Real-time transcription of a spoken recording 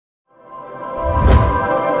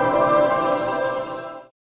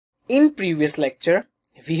In previous lecture,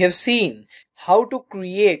 we have seen how to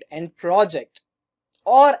create and project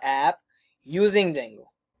or app using Django.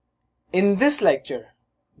 In this lecture,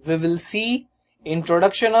 we will see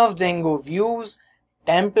introduction of Django views,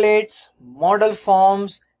 templates, model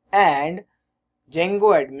forms, and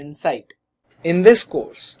Django admin site. In this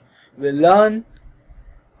course, we'll learn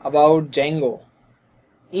about Django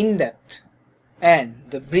in depth and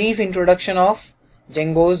the brief introduction of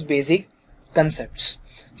Django's basic concepts.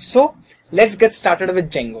 So let's get started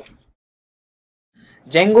with Django.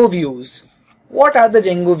 Django views. What are the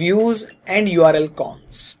Django views and URL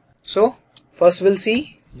cons? So first we'll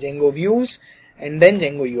see Django views and then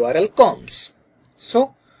Django URL cons.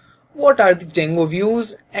 So what are the Django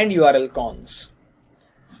views and URL cons?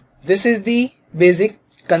 This is the basic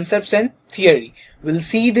concepts and theory. We'll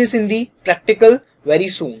see this in the practical very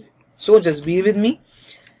soon. So just be with me.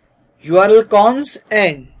 URL cons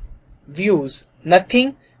and views,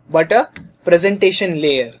 nothing but a presentation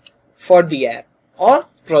layer for the app or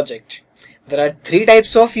project. There are three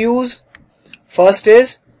types of views. First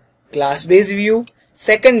is class-based view,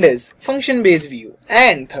 second is function-based view,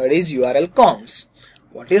 and third is URL cons.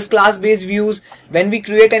 What is class-based views? When we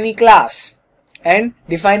create any class and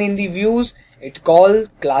define in the views, it called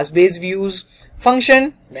class-based views.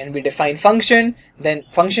 Function, when we define function, then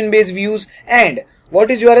function-based views. And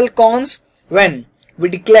what is URL cons? When we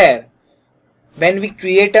declare, when we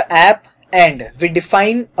create an app and we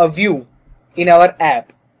define a view in our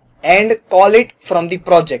app and call it from the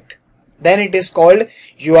project, then it is called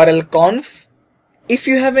URL conf. If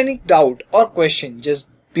you have any doubt or question, just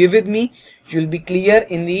be with me. You will be clear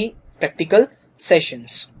in the practical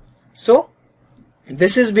sessions. So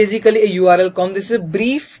this is basically a URL con. This is a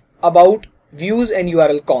brief about views and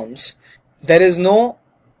URL cons. There is no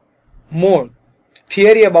more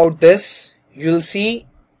theory about this. You will see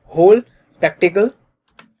whole practical.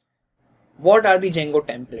 What are the Django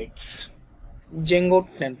templates? Django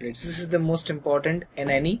templates. This is the most important in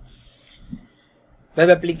any web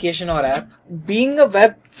application or app. Being a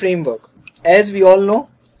web framework, as we all know,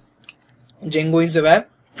 Django is a web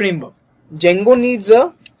framework. Django needs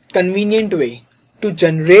a convenient way to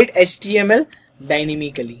generate HTML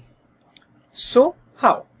dynamically. So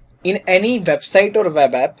how? In any website or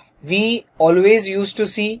web app, we always used to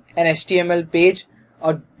see an HTML page,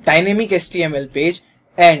 a dynamic HTML page,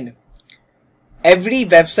 and every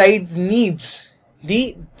website needs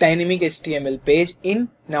the dynamic HTML page in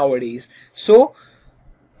nowadays. So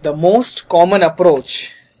the most common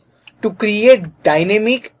approach to create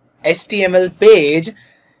dynamic HTML page,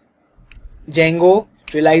 Django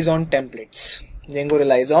relies on templates. Django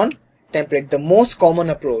relies on template, the most common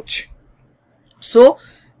approach. So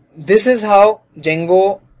this is how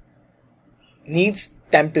Django needs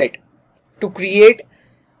template to create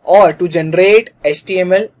or to generate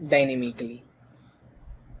HTML dynamically.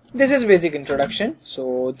 This is basic introduction.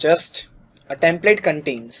 So just a template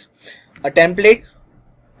contains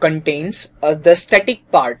the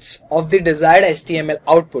static parts of the desired HTML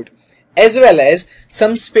output, as well as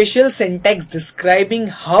some special syntax describing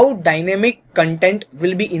how dynamic content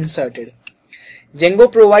will be inserted.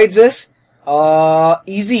 Django provides us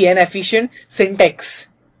easy and efficient syntax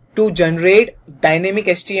to generate dynamic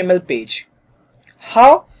HTML page.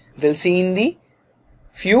 How? We'll see in the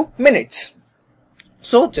few minutes.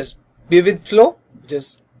 So just be with flow,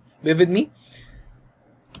 just be with me.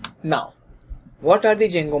 Now, what are the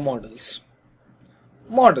Django models?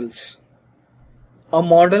 Models. A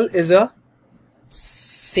model is a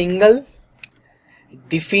single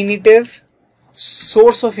definitive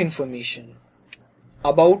source of information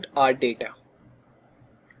about our data.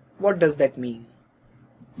 What does that mean?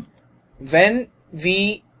 When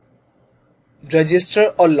we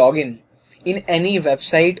register or log in any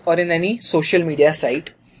website or in any social media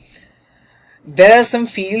site, there are some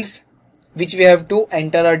fields which we have to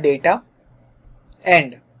enter our data,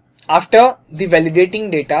 and after the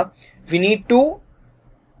validating data we need to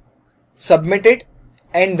submit it,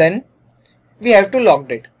 and then we have to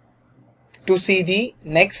log it to see the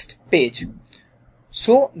next page.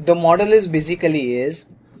 So the model is basically is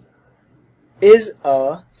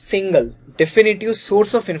a single definitive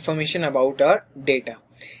source of information about our data.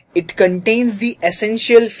 It contains the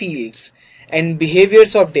essential fields and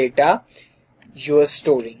behaviors of data you are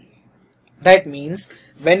storing. That means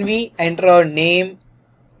when we enter our name,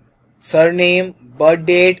 surname, birth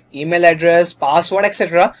date, email address, password,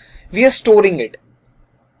 etc., we are storing it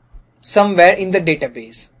somewhere in the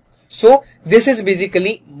database. So this is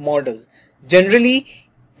basically model. Generally,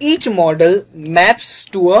 each model maps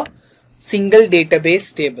to a single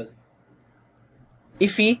database table.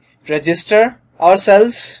 If we register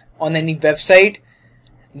ourselves on any website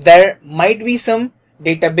there might be some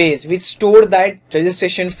database which store that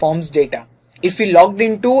registration forms data. If we logged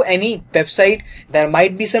into any website, there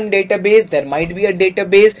might be some database, there might be a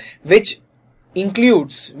database which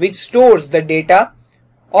stores the data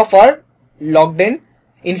of our logged in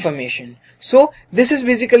information. So this is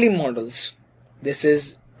basically models.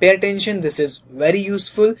 Pay attention, this is very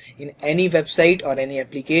useful in any website or any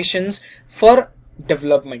applications for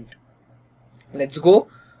development. Let's go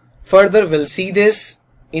further. We'll see this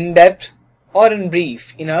in depth or in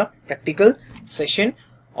brief in a practical session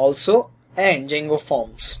also, and Django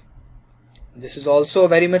forms. This is also a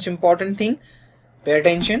very much important thing. Pay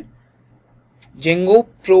attention. Django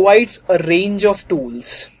provides a range of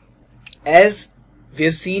tools. As we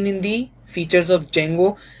have seen in the features of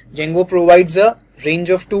Django, Django provides a range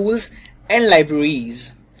of tools and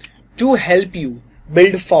libraries to help you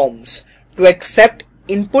build forms, to accept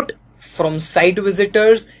input from site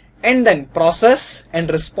visitors and then process and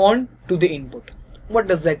respond to the input. What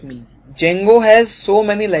does that mean? Django has so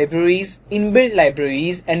many libraries, inbuilt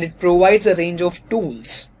libraries, and it provides a range of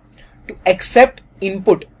tools to accept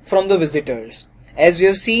input from the visitors. As we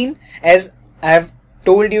have seen, as I have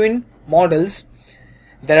told you in models,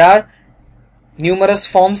 there are numerous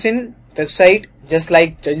forms in website, just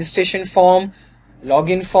like registration form,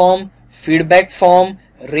 login form, feedback form,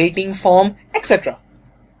 rating form, etc.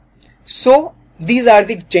 So these are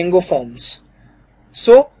the Django forms.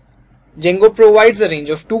 So Django provides a range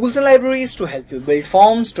of tools and libraries to help you build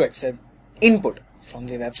forms to accept input from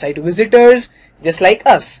the website visitors, just like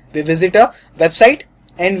us. We visit a website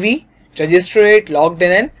and we register it, logged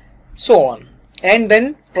in, and so on, and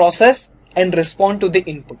then process and respond to the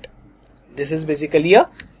input. This is basically a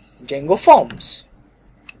Django forms.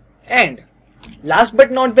 And last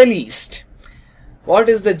but not the least, what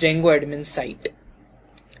is the Django admin site?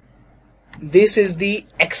 This is the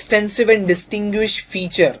extensive and distinguished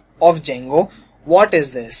feature of Django. What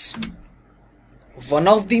is this? One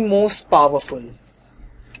of the most powerful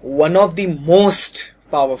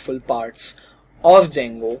parts of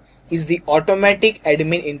Django is the automatic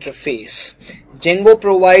admin interface. Django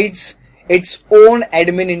provides its own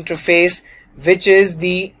admin interface, which is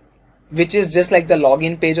just like the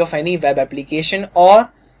login page of any web application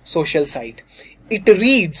or social site. It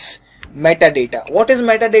reads metadata. What is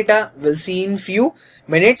metadata? We'll see in few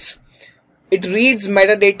minutes. It reads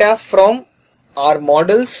metadata from our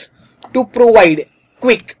models to provide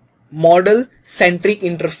quick model-centric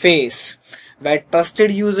interface where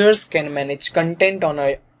trusted users can manage content on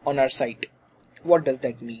our site. What does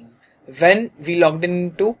that mean? When we logged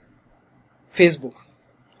into Facebook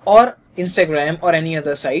or Instagram or any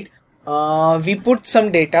other site, we put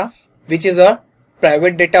some data which is a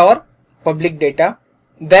private data or public data.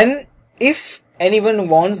 Then if anyone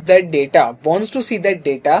wants to see that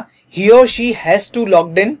data, he or she has to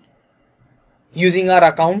log in using our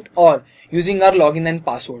account or using our login and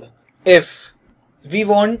password. If we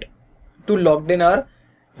want to log in our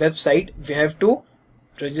website, we have to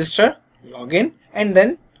register, login, and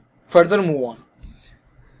then further move on.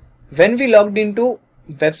 When we logged into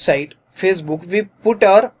website Facebook, we put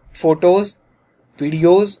our photos,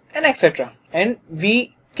 videos, and etc. and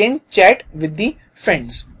we can chat with the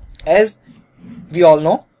friends, as we all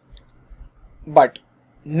know, but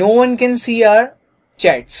no one can see our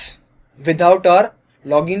chats without our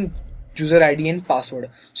login user ID and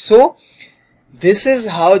password. So this is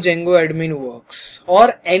how Django admin works,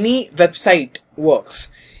 or any website works.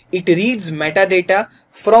 It reads metadata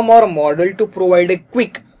from our model to provide a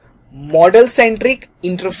quick model-centric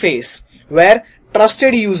interface where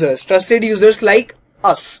trusted users like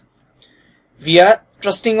us, we are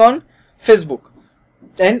trusting on Facebook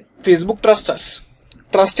and Facebook trusts us.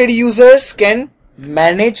 Trusted users can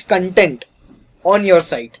manage content on your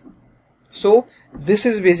site. So this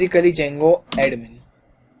is basically Django admin.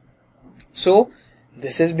 So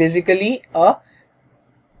this is basically a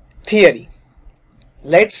theory.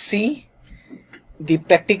 Let's see the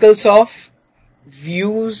practicals of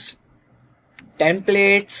views,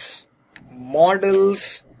 templates,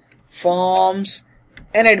 models, forms,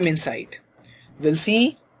 and admin site. We'll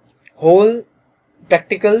see whole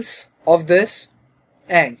practicals of this,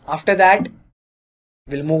 and after that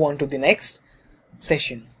we'll move on to the next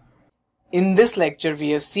session. In this lecture we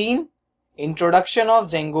have seen introduction of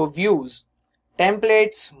Django views,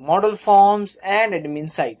 templates, model forms, and admin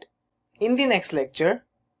site. In the next lecture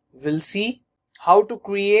we'll see how to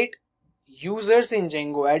create users in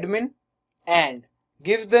Django admin and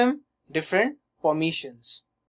give them different permissions.